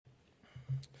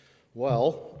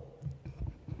Well,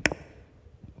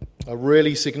 a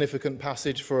really significant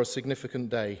passage for a significant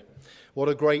day. What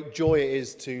a great joy it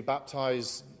is to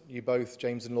baptize you both,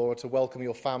 James and Laura, to welcome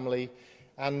your family,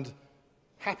 and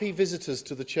happy visitors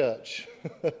to the church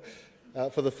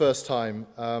for the first time.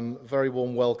 Very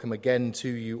warm welcome again to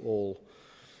you all.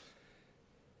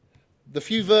 The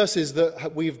few verses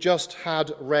that we've just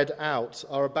had read out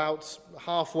are about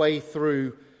halfway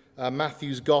through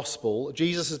Matthew's Gospel.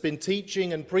 Jesus has been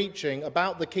teaching and preaching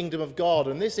about the kingdom of God,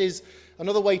 and this is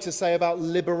another way to say about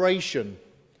liberation,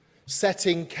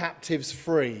 setting captives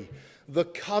free, the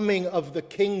coming of the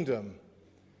kingdom,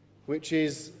 which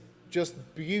is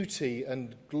just beauty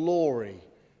and glory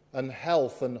and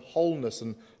health and wholeness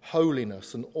and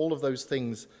holiness and all of those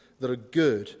things that are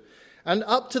good. And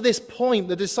up to this point,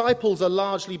 the disciples are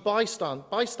largely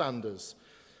bystanders,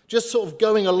 just sort of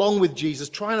going along with Jesus,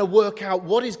 trying to work out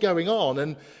what is going on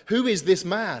and who is this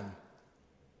man.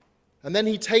 And then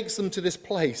he takes them to this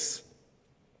place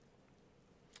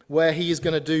where he is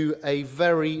going to do a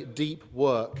very deep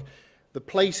work. The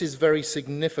place is very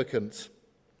significant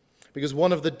because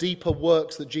one of the deeper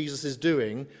works that Jesus is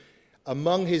doing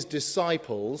among his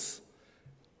disciples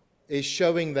is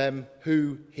showing them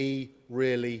who he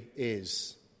really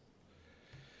is.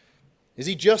 Is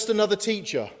he just another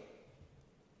teacher?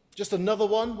 Just another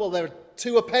one? Well, there are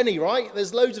two a penny, right?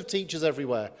 There's loads of teachers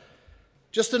everywhere.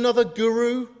 Just another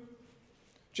guru?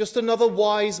 Just another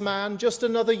wise man? Just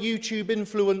another YouTube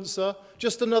influencer?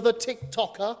 Just another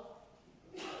TikToker?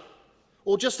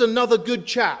 Or just another good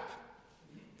chap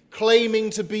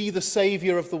claiming to be the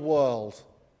savior of the world?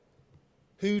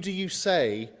 Who do you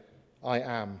say I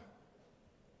am?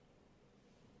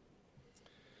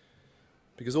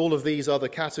 Because all of these other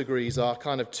categories are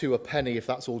kind of two a penny if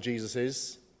that's all Jesus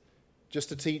is. Just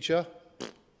a teacher?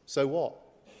 So what?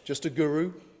 Just a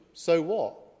guru? So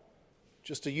what?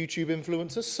 Just a YouTube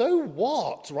influencer? So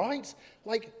what, right?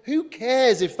 Like, who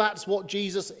cares if that's what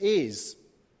Jesus is?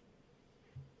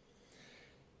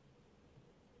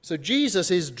 So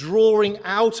Jesus is drawing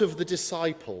out of the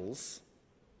disciples.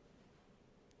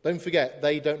 Don't forget,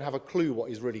 they don't have a clue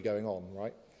what is really going on,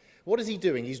 right? What is he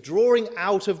doing? He's drawing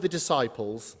out of the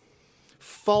disciples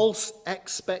false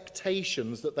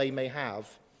expectations that they may have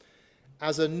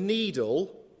as a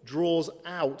needle draws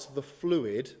out the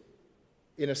fluid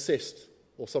in a cyst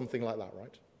or something like that,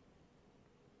 right?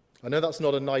 I know that's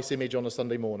not a nice image on a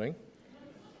Sunday morning,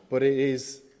 but it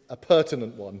is a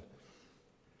pertinent one.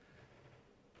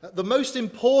 The most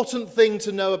important thing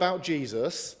to know about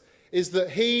Jesus is that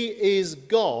he is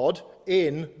God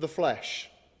in the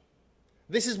flesh.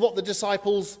 This is what the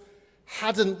disciples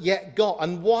hadn't yet got.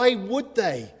 And why would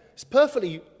they? It's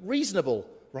perfectly reasonable,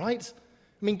 right?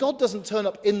 I mean, God doesn't turn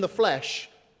up in the flesh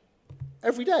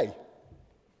every day.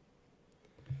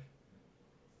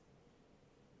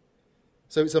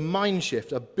 So it's a mind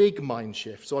shift, a big mind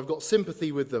shift. So I've got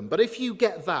sympathy with them. But if you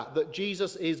get that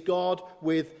Jesus is God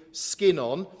with skin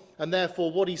on, and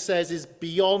therefore what he says is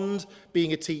beyond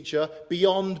being a teacher,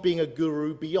 beyond being a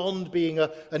guru, beyond being an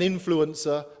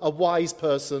influencer, a wise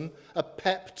person, a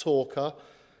pep talker.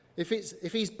 If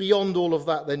he's beyond all of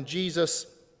that, then Jesus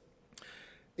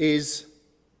is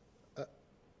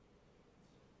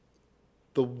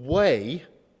the way.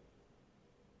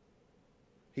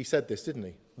 He said this, didn't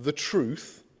he? The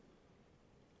truth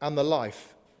and the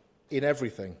life in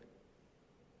everything.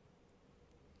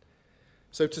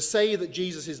 So to say that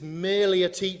Jesus is merely a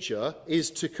teacher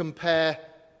is to compare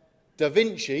Da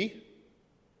Vinci.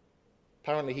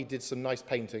 Apparently he did some nice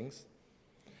paintings.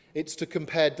 It's to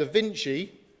compare Da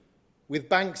Vinci with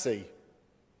Banksy.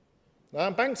 Now,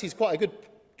 Banksy's quite a good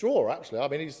drawer, actually. I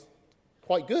mean, he's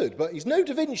quite good, but he's no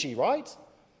Da Vinci, right?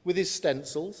 With his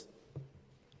stencils.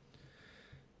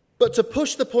 But to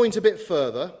push the point a bit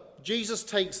further, Jesus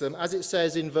takes them, as it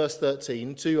says in verse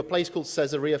 13, to a place called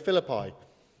Caesarea Philippi.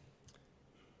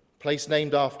 Place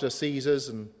named after Caesars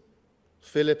and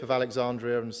Philip of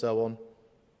Alexandria and so on.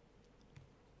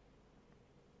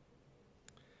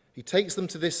 He takes them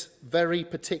to this very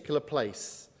particular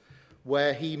place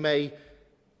where he may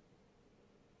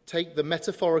take the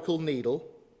metaphorical needle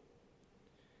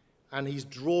and he's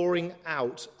drawing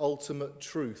out ultimate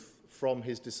truth from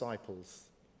his disciples.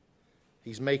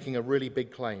 He's making a really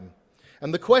big claim.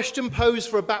 And the question posed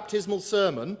for a baptismal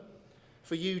sermon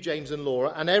for you, James and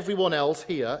Laura, and everyone else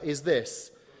here is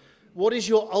this. What is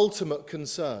your ultimate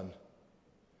concern?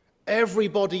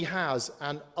 Everybody has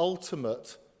an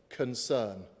ultimate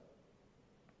concern.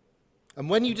 And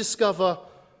when you discover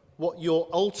what your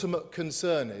ultimate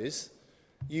concern is,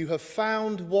 you have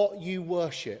found what you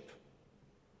worship.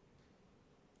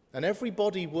 And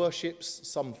everybody worships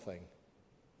something.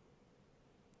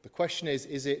 The question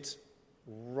is it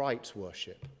right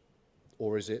worship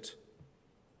or is it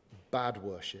bad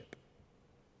worship?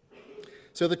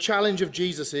 So the challenge of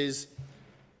Jesus is,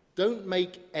 don't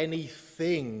make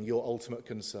anything your ultimate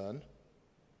concern.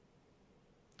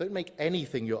 Don't make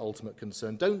anything your ultimate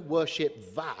concern. Don't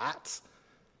worship that,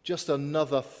 just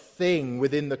another thing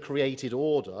within the created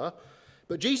order.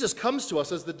 But Jesus comes to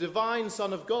us as the divine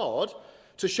Son of God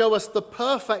to show us the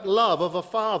perfect love of a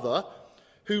Father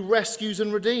who rescues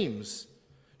and redeems.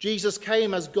 Jesus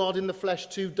came as God in the flesh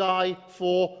to die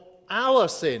for our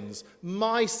sins,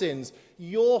 my sins,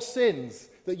 your sins,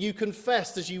 that you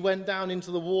confessed as you went down into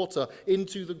the water,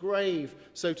 into the grave,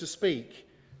 so to speak.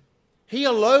 He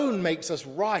alone makes us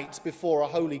right before a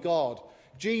holy God.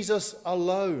 Jesus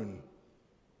alone.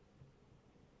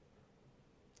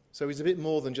 So he's a bit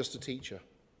more than just a teacher.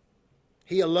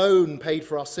 He alone paid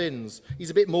for our sins. He's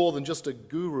a bit more than just a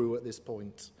guru at this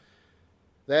point.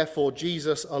 Therefore,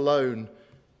 Jesus alone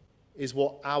is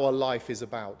what our life is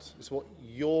about. It's what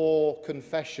your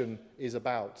confession is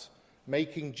about.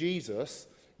 Making Jesus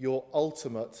your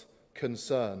ultimate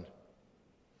concern.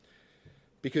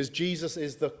 Because Jesus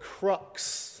is the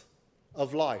crux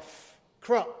of life.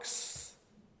 Crux.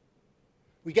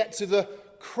 We get to the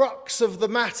crux of the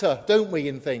matter, don't we,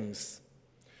 in things?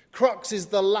 Crux is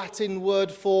the Latin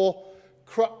word for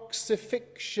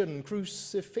crucifixion.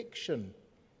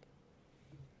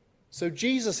 So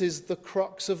Jesus is the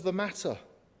crux of the matter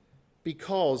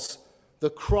because the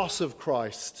cross of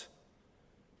Christ,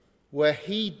 where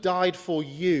he died for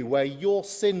you, where your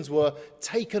sins were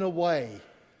taken away,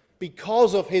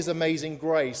 because of his amazing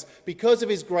grace, because of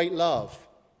his great love,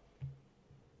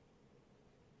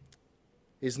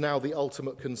 is now the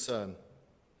ultimate concern.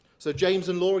 So James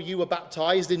and Laura, you were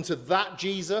baptized into that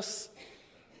Jesus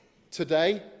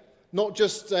today. Not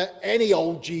just any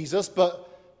old Jesus, but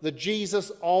the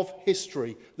Jesus of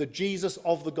history, the Jesus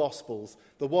of the Gospels,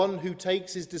 the one who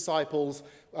takes his disciples,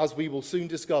 as we will soon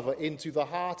discover, into the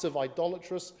heart of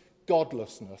idolatrous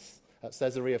godlessness at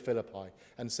Caesarea Philippi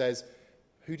and says,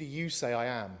 "Who do you say I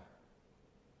am?"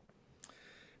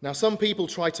 Now, some people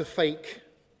try to fake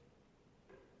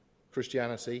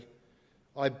Christianity.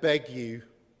 I beg you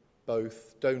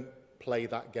both, don't play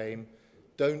that game.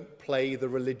 Don't play the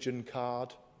religion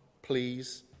card,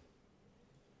 please.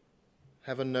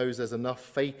 Heaven knows there's enough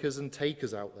fakers and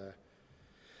takers out there.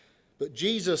 But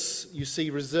Jesus, you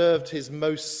see, reserved his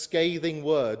most scathing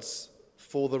words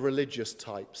for the religious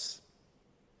types.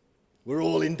 We're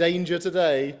all in danger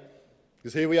today,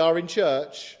 because here we are in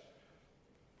church.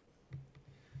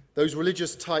 Those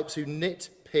religious types who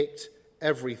nitpicked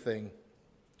everything.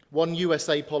 One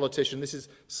USA politician, this is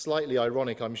slightly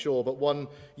ironic, I'm sure, but one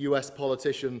US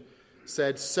politician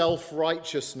said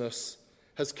self-righteousness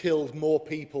has killed more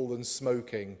people than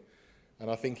smoking. And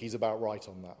I think he's about right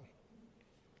on that.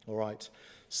 All right.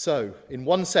 So, in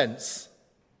one sense,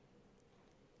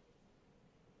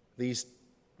 these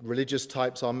religious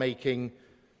types are making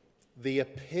the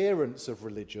appearance of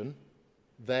religion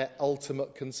their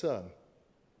ultimate concern.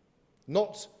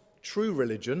 Not true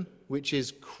religion, which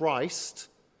is Christ,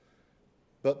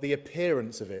 but the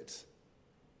appearance of it.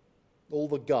 All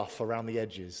the guff around the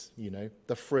edges,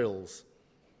 the frills.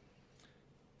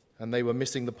 And they were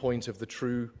missing the point of the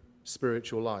true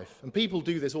spiritual life. And people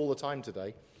do this all the time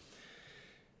today.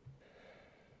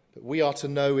 But we are to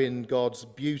know in God's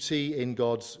beauty, in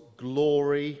God's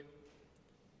glory,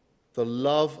 the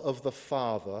love of the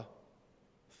Father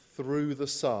through the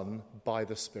Son by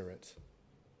the Spirit.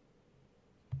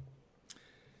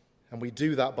 And we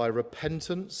do that by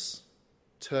repentance,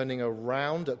 turning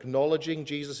around, acknowledging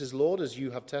Jesus is Lord, as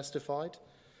you have testified,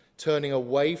 turning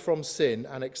away from sin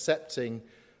and accepting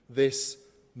this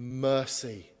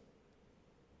mercy,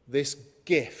 this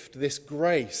gift, this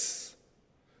grace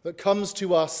that comes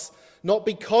to us not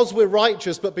because we're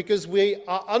righteous, but because we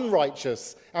are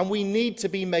unrighteous and we need to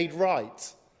be made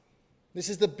right. This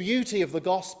is the beauty of the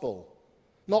gospel.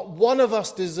 Not one of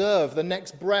us deserve the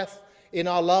next breath in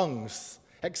our lungs,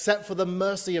 except for the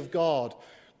mercy of God,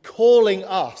 calling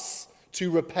us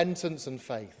to repentance and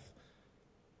faith.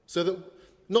 So that,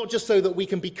 not just so that we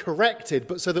can be corrected,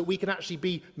 but so that we can actually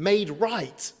be made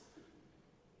right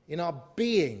in our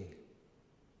being.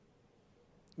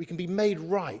 We can be made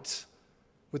right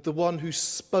with the one who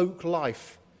spoke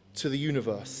life to the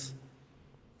universe.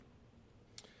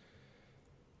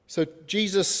 So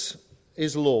Jesus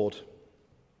is Lord.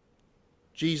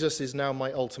 Jesus is now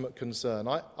my ultimate concern.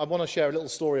 I want to share a little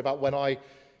story about when I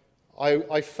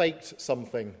faked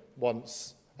something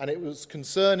once, and it was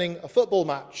concerning a football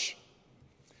match.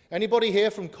 Anybody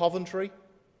here from Coventry?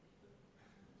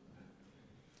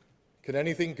 Can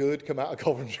anything good come out of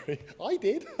Coventry? I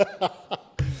did.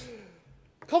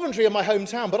 Coventry are my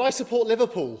hometown, but I support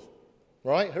Liverpool,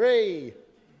 right? Hooray!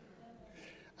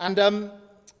 And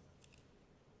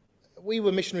we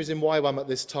were missionaries in YWAM at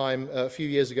this time a few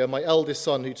years ago. My eldest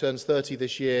son, who turns 30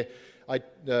 this year,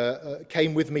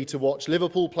 came with me to watch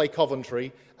Liverpool play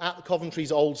Coventry at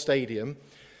Coventry's old stadium.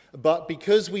 But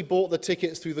because we bought the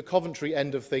tickets through the Coventry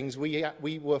end of things,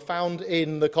 we were found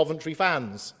in the Coventry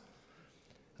fans.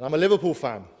 And I'm a Liverpool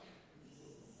fan.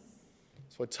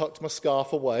 So I tucked my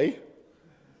scarf away.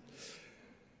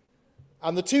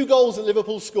 And the 2 goals that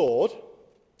Liverpool scored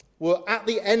were at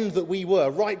the end that we were,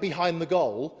 right behind the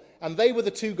goal, and they were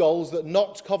the 2 goals that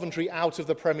knocked Coventry out of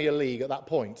the Premier League at that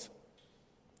point.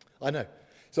 I know.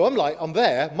 So I'm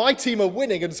there, my team are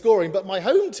winning and scoring, but my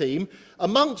home team,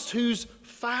 amongst whose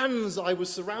fans I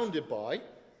was surrounded by,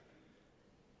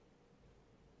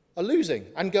 are losing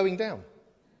and going down.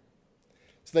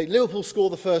 So Liverpool score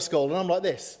the first goal, and I'm like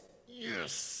this.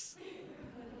 Yes!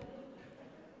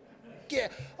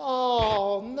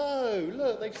 Oh, no,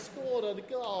 look, they've scored a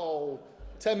goal.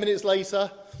 10 minutes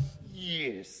later,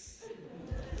 yes.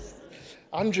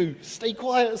 Andrew, stay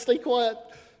quiet, stay quiet.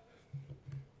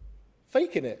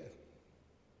 Faking it.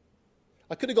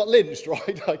 I could have got lynched,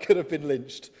 right? I could have been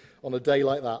lynched on a day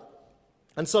like that.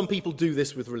 And some people do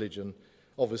this with religion.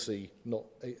 Obviously, not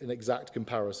an exact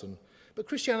comparison. But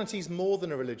Christianity is more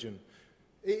than a religion.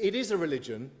 It is a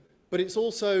religion, but it's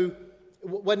also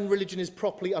when religion is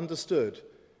properly understood,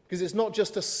 because it's not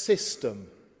just a system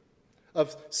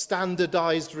of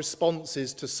standardized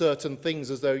responses to certain things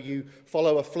as though you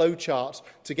follow a flow chart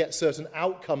to get certain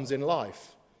outcomes in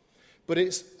life, but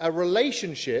it's a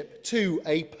relationship to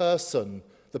a person,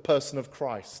 the person of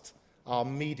Christ, our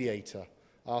mediator,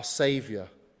 our saviour,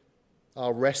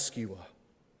 our rescuer.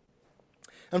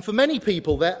 And for many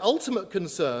people, their ultimate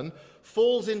concern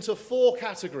falls into 4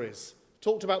 categories.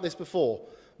 Talked about this before.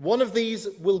 One of these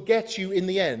will get you in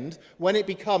the end when it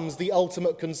becomes the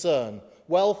ultimate concern.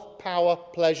 Wealth, power,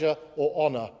 pleasure, or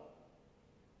honour.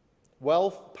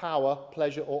 Wealth, power,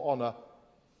 pleasure, or honour.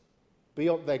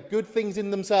 They're good things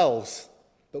in themselves,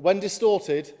 but when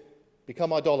distorted,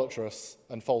 become idolatrous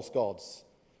and false gods.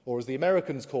 Or as the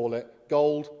Americans call it,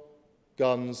 gold,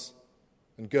 guns,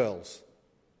 and girls.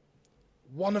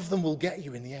 One of them will get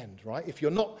you in the end, right? If you're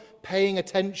not paying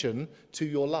attention to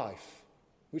your life.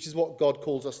 Which is what God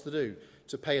calls us to do,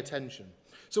 to pay attention.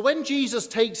 So when Jesus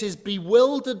takes his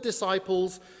bewildered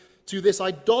disciples to this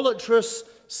idolatrous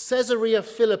Caesarea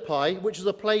Philippi, which is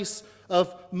a place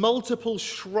of multiple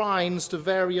shrines to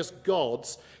various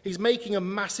gods, he's making a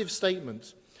massive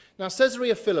statement. Now,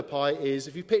 Caesarea Philippi is,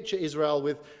 if you picture Israel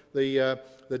with the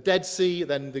Dead Sea,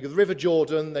 then the River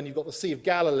Jordan, then you've got the Sea of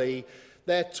Galilee,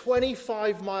 they're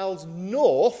 25 miles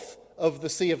north of the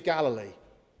Sea of Galilee.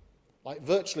 Like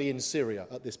virtually in Syria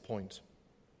at this point.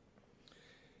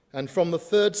 And from the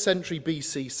 3rd century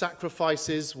BC,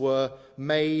 sacrifices were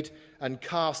made and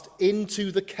cast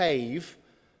into the cave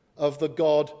of the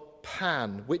god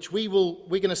Pan, which we're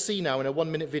going to see now in a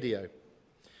 1-minute video.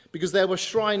 Because there were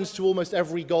shrines to almost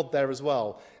every god there as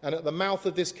well. And at the mouth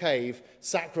of this cave,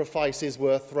 sacrifices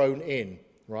were thrown in,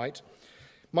 right?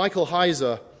 Michael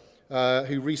Heiser,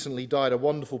 who recently died, a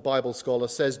wonderful Bible scholar,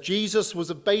 says Jesus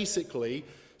was basically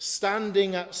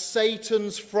standing at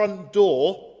Satan's front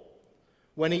door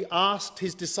when he asked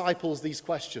his disciples these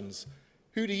questions.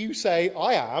 Who do you say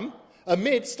I am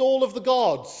amidst all of the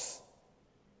gods?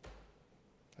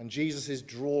 And Jesus is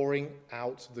drawing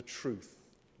out the truth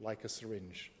like a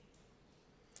syringe.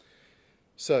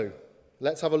 So,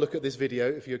 let's have a look at this video.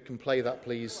 If you can play that,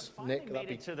 please, Nick. We made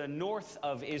it to the north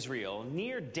of Israel,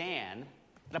 near Dan,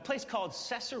 at a place called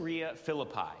Caesarea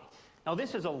Philippi. Now,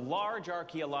 this is a large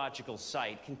archaeological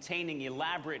site containing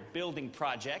elaborate building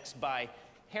projects by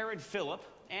Herod Philip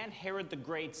and Herod the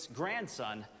Great's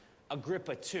grandson,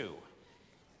 Agrippa II.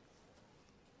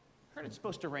 Heard it's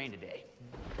supposed to rain today.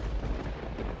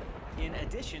 In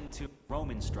addition to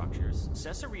Roman structures,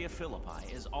 Caesarea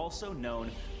Philippi is also known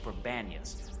for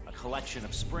banyas, a collection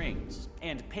of springs,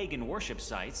 and pagan worship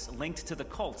sites linked to the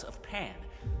cult of Pan.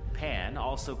 Pan,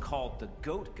 also called the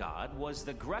goat god, was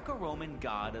the Greco-Roman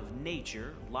god of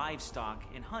nature, livestock,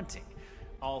 and hunting.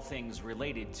 All things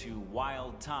related to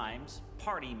wild times,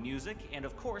 party music, and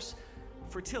of course,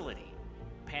 fertility.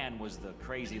 Pan was the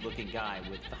crazy-looking guy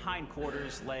with the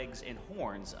hindquarters, legs, and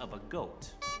horns of a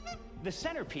goat. The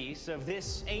centerpiece of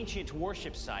this ancient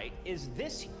worship site is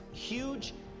this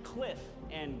huge cliff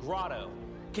and grotto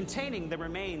containing the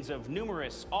remains of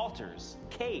numerous altars,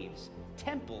 caves,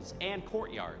 temples, and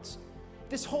courtyards.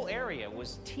 This whole area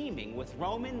was teeming with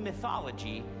Roman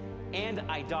mythology and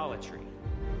idolatry.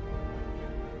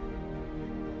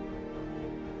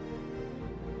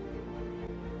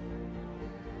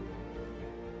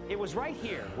 It was right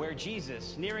here where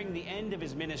Jesus, nearing the end of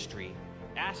his ministry,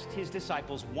 asked his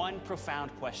disciples one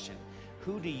profound question: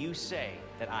 who do you say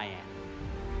that I am?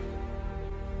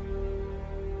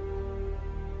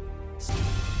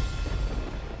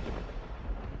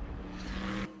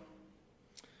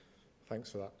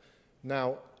 Thanks for that.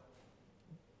 Now,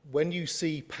 when you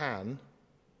see Pan,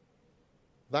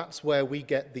 that's where we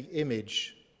get the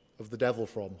image of the devil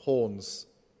from: horns,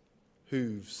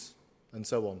 hooves, and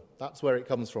so on. That's where it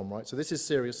comes from, right? So this is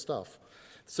serious stuff.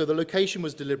 So the location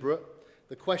was deliberate.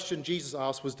 The question Jesus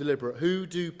asked was deliberate. Who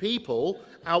do people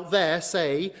out there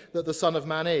say that the Son of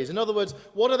Man is? In other words,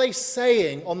 what are they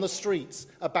saying on the streets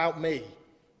about me,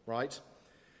 right?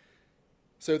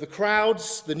 So the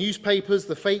crowds, the newspapers,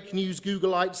 the fake news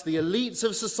Googleites, the elites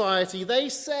of society, they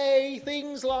say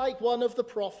things like one of the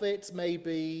prophets,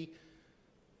 maybe,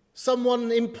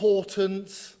 someone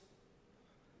important.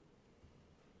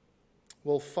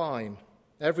 Well, fine.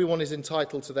 Everyone is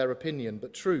entitled to their opinion,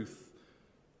 but truth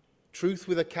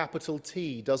with a capital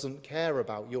T, doesn't care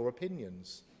about your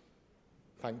opinions.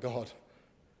 Thank God.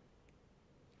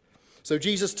 So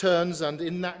Jesus turns, and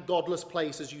in that godless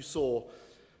place, as you saw,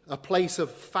 a place of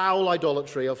foul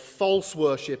idolatry, of false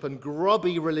worship and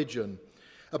grubby religion,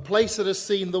 a place that has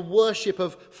seen the worship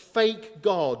of fake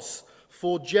gods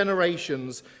for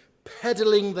generations,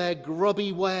 peddling their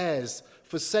grubby wares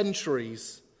for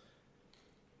centuries.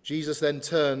 Jesus then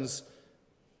turns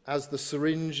as the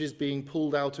syringe is being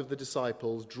pulled out of the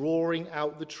disciples, drawing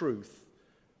out the truth.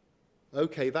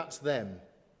 Okay, that's them.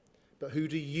 But who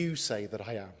do you say that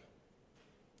I am?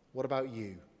 What about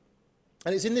you?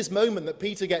 And it's in this moment that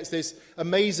Peter gets this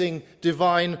amazing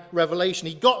divine revelation.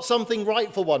 He got something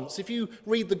right for once. If you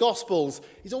read the Gospels,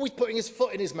 he's always putting his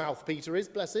foot in his mouth, Peter is,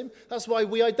 bless him. That's why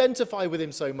we identify with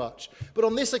him so much. But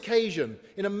on this occasion,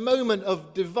 in a moment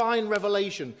of divine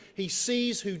revelation, he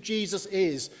sees who Jesus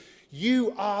is.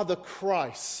 You are the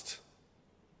Christ,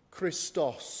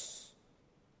 Christos,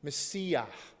 Messiah,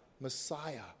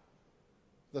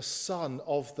 the Son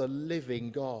of the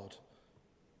living God.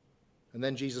 And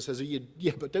then Jesus says,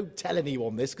 yeah, but don't tell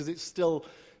anyone this, because it's still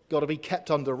got to be kept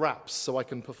under wraps so I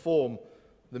can perform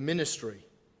the ministry.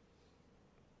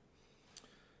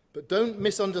 But don't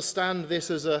misunderstand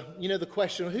this as the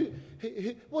question,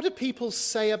 what do people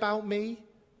say about me?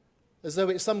 As though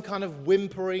it's some kind of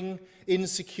whimpering,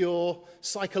 insecure,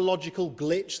 psychological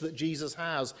glitch that Jesus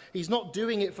has. He's not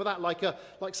doing it for that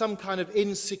like some kind of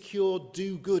insecure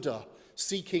do-gooder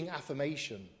seeking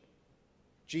affirmation.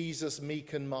 Jesus,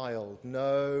 meek and mild.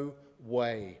 No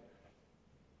way.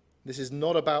 This is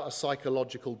not about a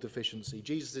psychological deficiency.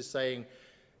 Jesus is saying,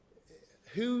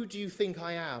 who do you think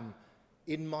I am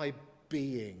in my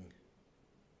being,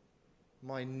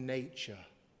 my nature?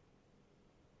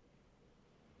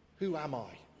 Who am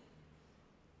I?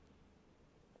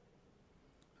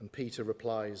 And Peter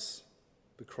replies,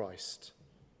 the Christ,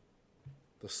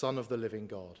 the Son of the living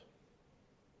God.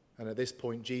 And at this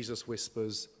point, Jesus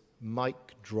whispers,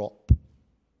 mic drop.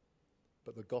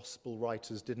 But the gospel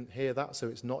writers didn't hear that, so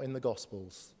it's not in the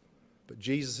Gospels. But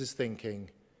Jesus is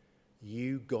thinking,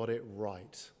 you got it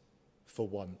right for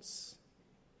once.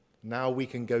 Now we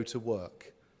can go to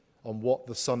work on what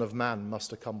the Son of Man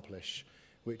must accomplish,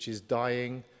 which is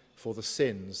dying for the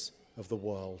sins of the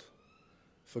world.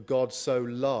 For God so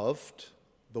loved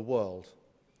the world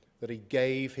that he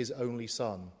gave his only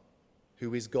Son,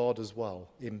 who is God as well,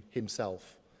 in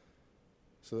himself,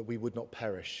 so that we would not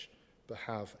perish, but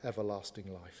have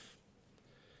everlasting life.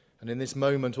 And in this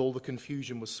moment, all the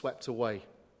confusion was swept away.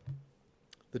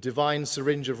 The divine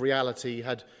syringe of reality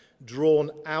had drawn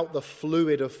out the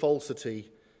fluid of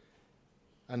falsity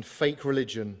and fake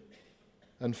religion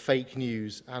and fake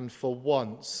news. And for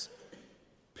once,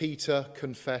 Peter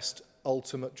confessed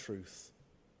ultimate truth.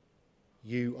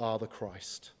 You are the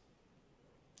Christ.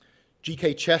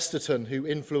 G.K. Chesterton, who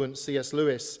influenced C.S.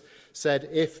 Lewis, said,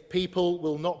 if people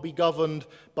will not be governed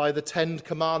by the 10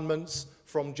 commandments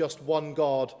from just one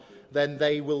God, then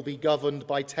they will be governed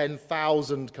by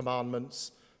 10,000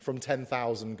 commandments from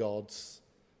 10,000 gods.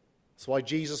 That's why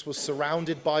Jesus was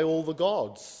surrounded by all the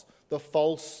gods, the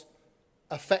false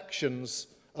affections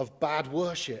of bad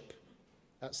worship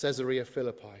at Caesarea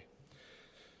Philippi.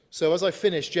 So as I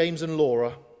finish, James and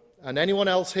Laura, and anyone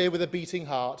else here with a beating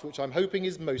heart, which I'm hoping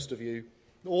is most of you,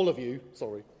 all of you,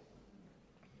 sorry.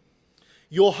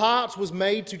 Your heart was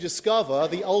made to discover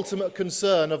the ultimate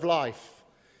concern of life,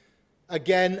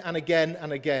 again and again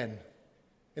and again.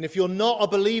 And if you're not a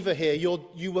believer here,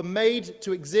 you were made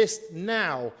to exist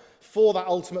now for that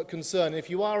ultimate concern. If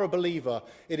you are a believer,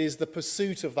 it is the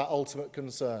pursuit of that ultimate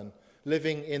concern,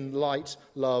 living in light,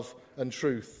 love, and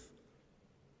truth.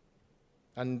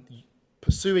 And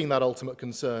pursuing that ultimate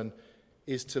concern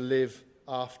is to live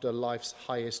after life's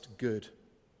highest good.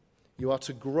 You are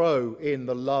to grow in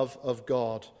the love of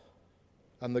God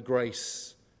and the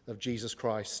grace of Jesus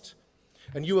Christ.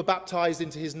 And you were baptized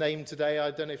into his name today.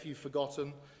 I don't know if you've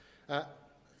forgotten. And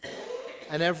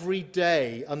every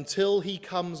day until he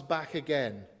comes back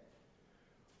again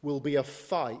will be a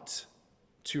fight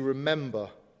to remember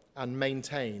and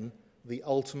maintain the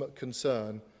ultimate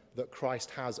concern that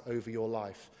Christ has over your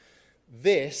life.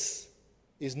 This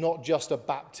is not just a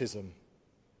baptism.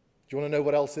 Do you want to know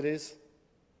what else it is?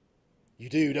 You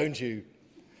do, don't you?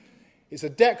 It's a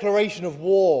declaration of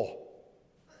war.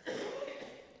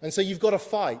 And so you've got to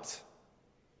fight.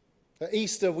 At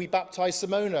Easter, we baptized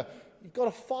Simona. You've got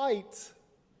to fight.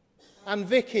 And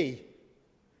Vicky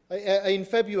in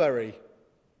February.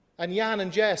 And Jan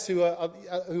and Jess, who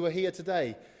are here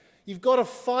today. You've got to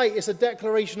fight. It's a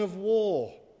declaration of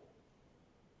war.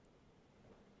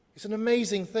 It's an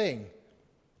amazing thing.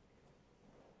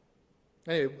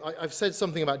 Anyway, I've said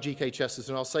something about G.K.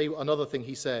 Chesterton. I'll say another thing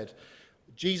he said.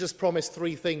 Jesus promised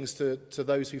 3 things to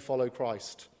those who follow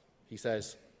Christ, he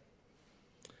says.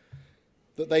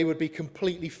 That they would be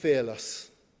completely fearless.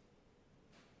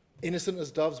 Innocent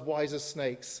as doves, wise as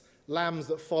snakes. Lambs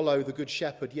that follow the good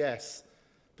shepherd, yes.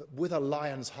 But with a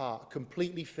lion's heart,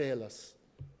 completely fearless.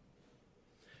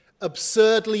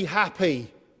 Absurdly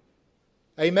happy.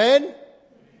 Amen? Amen?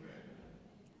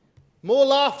 More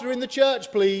laughter in the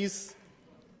church, please.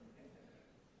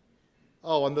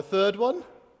 Oh, and the third one?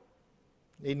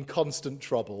 In constant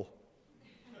trouble.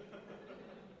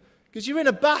 Because you're in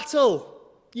a battle.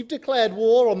 You've declared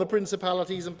war on the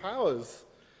principalities and powers.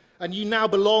 And you now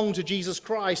belong to Jesus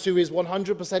Christ, who is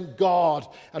 100% God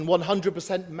and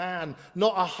 100% man.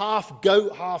 Not a half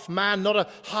goat, half man. Not a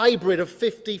hybrid of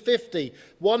 50-50.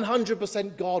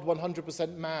 100% God,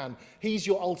 100% man. He's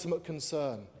your ultimate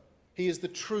concern. He is the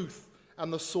truth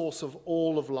and the source of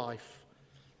all of life.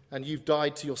 And you've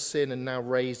died to your sin and now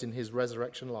raised in his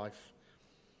resurrection life.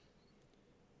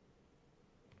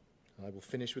 I will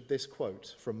finish with this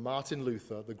quote from Martin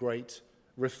Luther, the great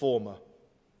reformer.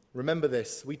 Remember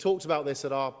this. We talked about this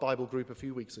at our Bible group a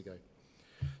few weeks ago.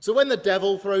 So when the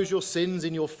devil throws your sins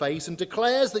in your face and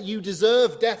declares that you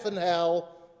deserve death and hell,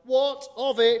 what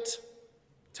of it?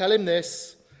 Tell him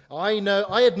this. I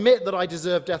admit that I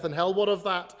deserve death and hell. What of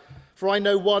that? For I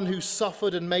know one who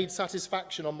suffered and made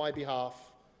satisfaction on my behalf.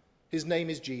 His name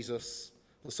is Jesus,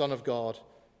 the Son of God.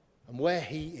 And where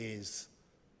he is,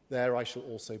 there I shall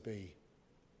also be.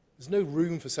 There's no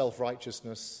room for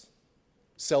self-righteousness,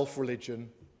 self-religion,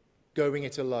 going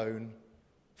it alone,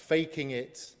 faking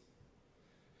it.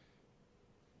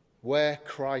 Where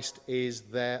Christ is,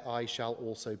 there I shall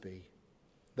also be.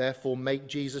 Therefore, make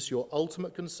Jesus your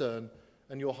ultimate concern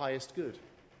and your highest good.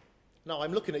 Now,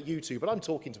 I'm looking at you two, but I'm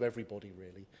talking to everybody,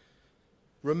 really.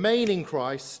 Remain in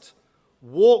Christ,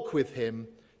 walk with him,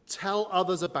 tell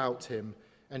others about him,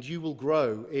 and you will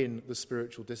grow in the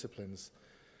spiritual disciplines.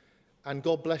 And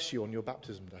God bless you on your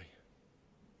baptism day.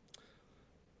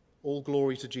 All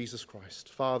glory to Jesus Christ.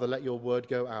 Father, let your word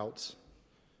go out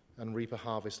and reap a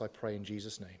harvest, I pray in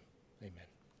Jesus' name. Amen.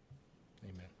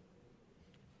 Amen.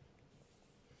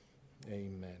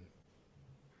 Amen.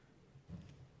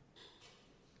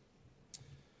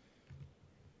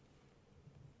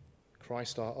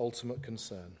 Christ, our ultimate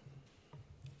concern.